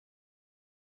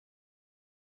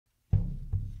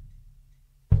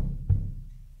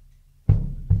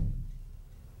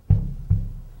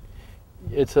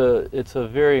It's a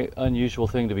very unusual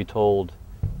thing to be told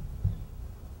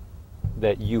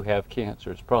that you have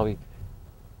cancer. It's probably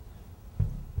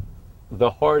the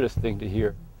hardest thing to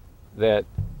hear, that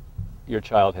your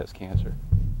child has cancer.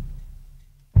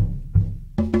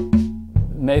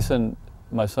 Mason,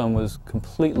 my son, was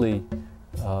completely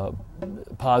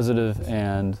positive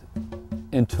and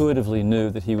intuitively knew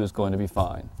that he was going to be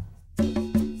fine.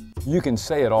 You can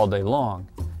say it all day long.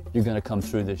 You're going to come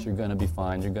through this, you're going to be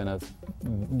fine, you're going to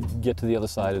get to the other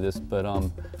side of this, but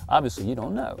obviously you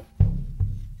don't know.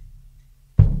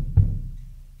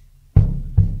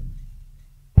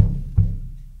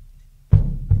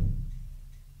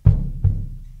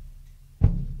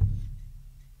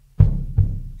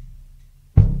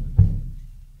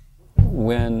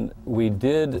 When we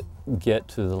did get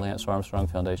to the Lance Armstrong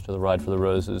Foundation, to the Ride for the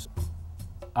Roses,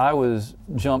 I was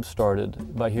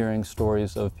jump-started by hearing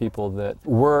stories of people that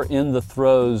were in the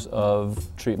throes of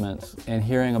treatments and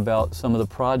hearing about some of the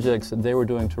projects that they were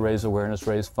doing to raise awareness,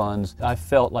 raise funds. I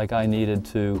felt like I needed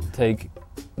to take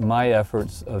my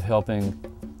efforts of helping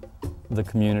the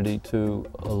community to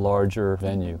a larger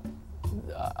venue.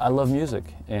 I love music,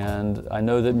 and I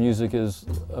know that music is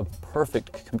a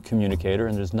perfect communicator,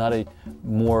 and there's not a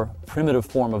more primitive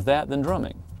form of that than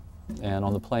drumming. And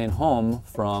on the plane home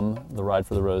from the Ride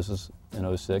for the Roses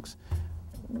in '06,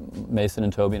 Mason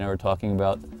and Toby and I were talking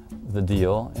about the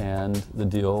deal, and the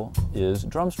deal is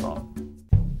Drumstrong.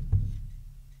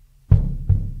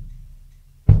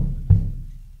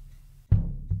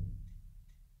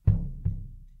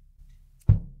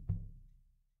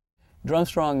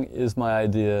 Drumstrong is my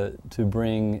idea to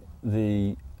bring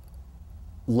the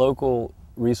local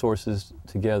resources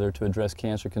together to address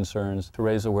cancer concerns, to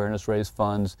raise awareness, raise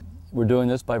funds. We're doing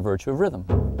this by virtue of rhythm.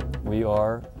 We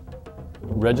are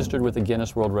registered with the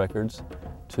Guinness World Records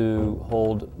to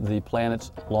hold the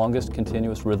planet's longest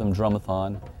continuous rhythm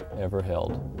drumathon ever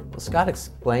held. Well, Scott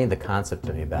explained the concept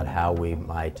to me about how we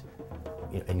might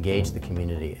engage the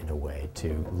community in a way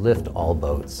to lift all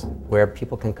boats, where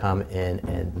people can come in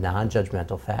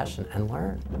non-judgmental fashion and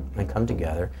learn and come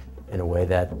together in a way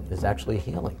that is actually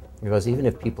healing. Because even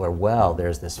if people are well,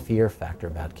 there's this fear factor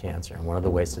about cancer, and one of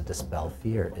the ways to dispel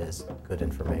fear is good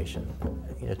information.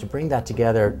 To bring that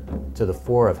together to the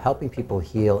fore of helping people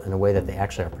heal in a way that they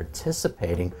actually are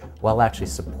participating while actually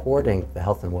supporting the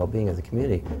health and well-being of the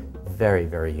community, very,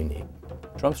 very unique.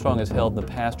 Drumstrong is held in the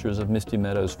pastures of Misty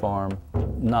Meadows Farm,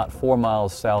 not 4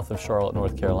 miles south of Charlotte,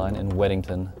 North Carolina, in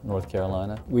Weddington, North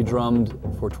Carolina. We drummed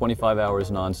for 25 hours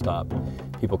nonstop.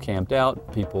 People camped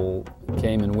out, people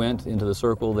came and went into the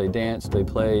circle, they danced, they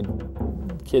played.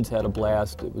 Kids had a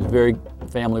blast. It was very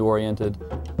family-oriented.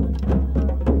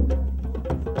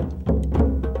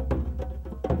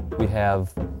 We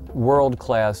have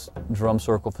world-class drum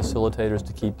circle facilitators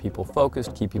to keep people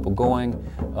focused, keep people going,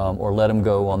 or let them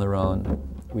go on their own.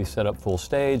 We set up full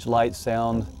stage, light,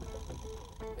 sound,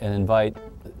 and invite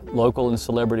local and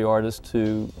celebrity artists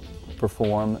to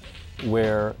perform,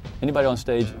 where anybody on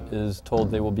stage is told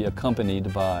they will be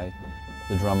accompanied by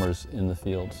the drummers in the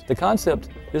fields. The concept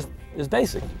is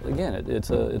basic. Again,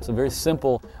 it's a very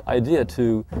simple idea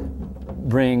to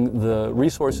bring the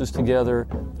resources together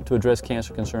to address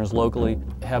cancer concerns locally,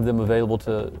 have them available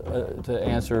to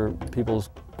answer people's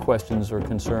questions or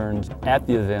concerns at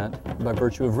the event by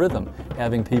virtue of rhythm,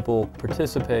 having people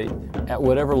participate at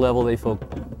whatever level they feel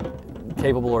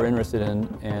capable or interested in,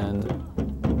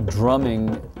 and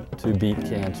drumming to beat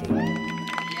cancer.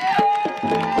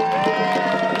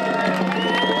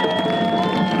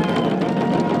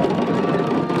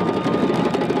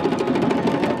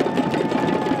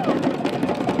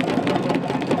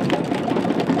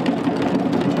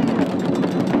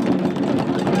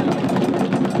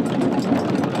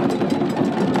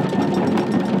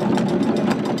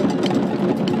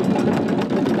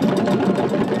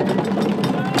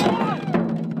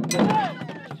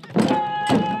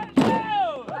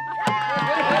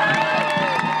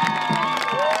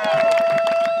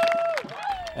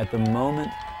 At the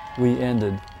moment we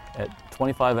ended, at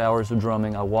 25 hours of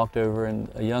drumming, I walked over, and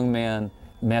a young man,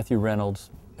 Matthew Reynolds,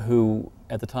 who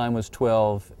at the time was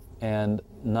 12 and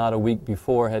not a week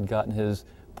before had gotten his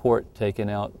port taken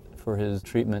out for his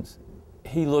treatments,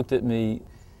 he looked at me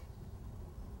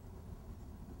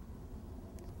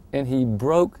and he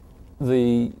broke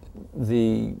the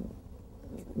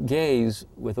gaze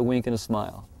with a wink and a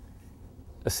smile,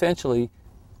 essentially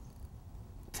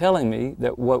telling me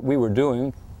that what we were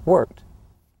doing worked.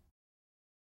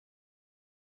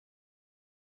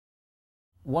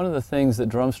 One of the things that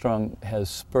Drumstrong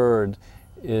has spurred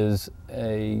is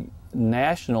a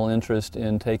national interest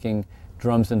in taking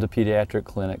drums into pediatric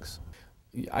clinics.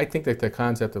 I think that the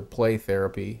concept of play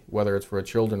therapy, whether it's for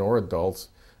children or adults,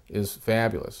 is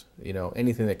fabulous. You know,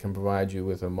 anything that can provide you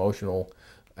with emotional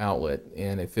outlet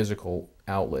and a physical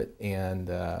outlet and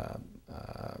a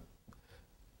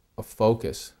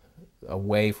focus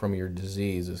away from your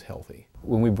disease is healthy.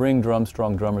 When we bring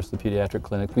DrumStrong drummers to the pediatric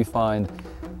clinic, we find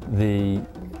the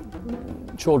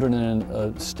children in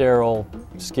a sterile,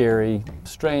 scary,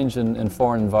 strange and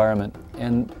foreign environment.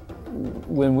 And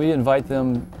when we invite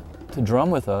them to drum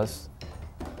with us,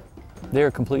 they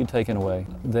are completely taken away.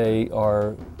 They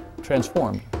are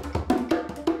transformed.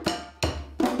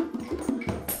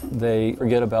 They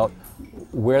forget about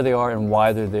where they are and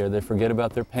why they're there. They forget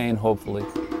about their pain, hopefully.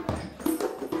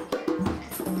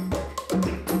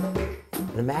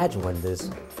 And imagine when this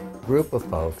group of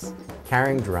folks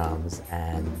carrying drums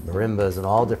and marimbas and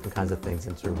all different kinds of things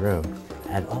into a room,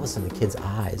 and all of a sudden the kids'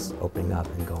 eyes opening up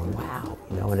and going, wow,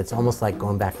 you know, and it's almost like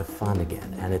going back to fun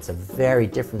again, and it's a very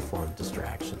different form of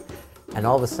distraction. And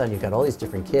all of a sudden you've got all these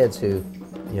different kids who,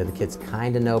 you know, the kids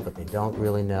kind of know, but they don't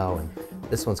really know, and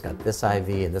this one's got this IV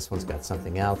and this one's got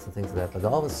something else and things like that. But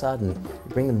all of a sudden, you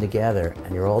bring them together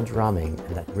and you're all drumming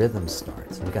and that rhythm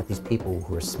starts. And you've got these people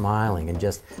who are smiling and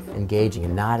just engaging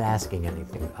and not asking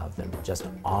anything of them, just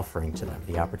offering to them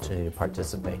the opportunity to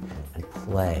participate and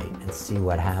play and see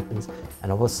what happens.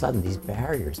 And all of a sudden, these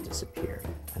barriers disappear.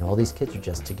 And all these kids are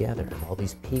just together, and all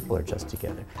these people are just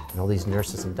together, and all these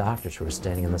nurses and doctors who are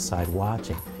standing on the side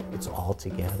watching, it's all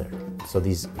together. So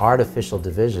these artificial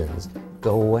divisions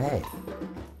go away.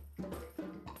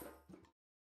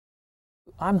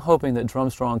 I'm hoping that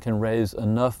DrumStrong can raise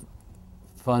enough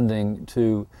funding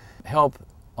to help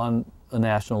on a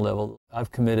national level.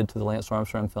 I've committed to the Lance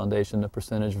Armstrong Foundation a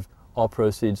percentage of all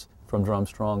proceeds from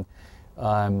DrumStrong.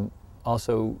 I'm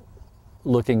also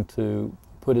looking to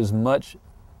put as much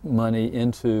money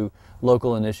into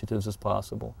local initiatives as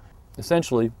possible.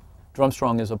 Essentially,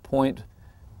 DrumStrong is a point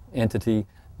entity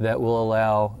that will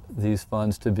allow these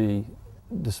funds to be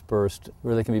dispersed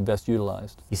where they can be best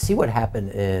utilized. You see what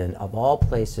happened in, of all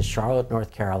places, Charlotte, North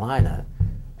Carolina.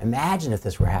 Imagine if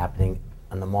this were happening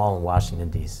on the mall in Washington,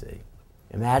 D.C.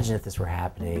 Imagine if this were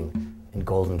happening in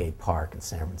Golden Gate Park in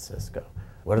San Francisco.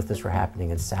 What if this were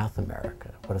happening in South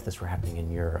America? What if this were happening in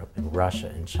Europe, in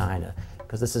Russia, in China?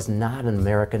 Because this is not an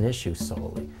American issue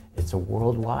solely. It's a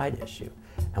worldwide issue.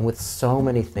 And with so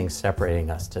many things separating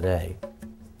us today,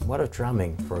 what if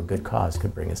drumming for a good cause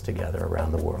could bring us together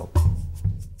around the world?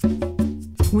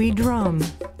 We drum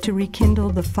to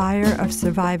rekindle the fire of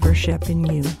survivorship in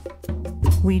you.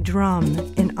 We drum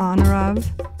in honor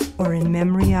of, or in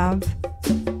memory of,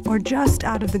 or just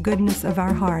out of the goodness of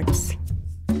our hearts.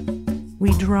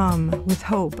 We drum with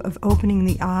hope of opening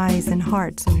the eyes and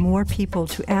hearts of more people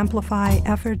to amplify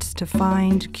efforts to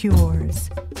find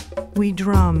cures. We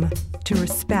drum to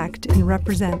respect and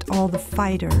represent all the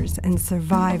fighters and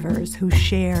survivors who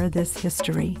share this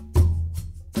history.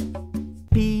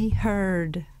 Be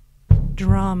heard.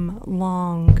 Drum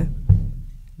long.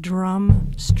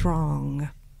 Drum strong.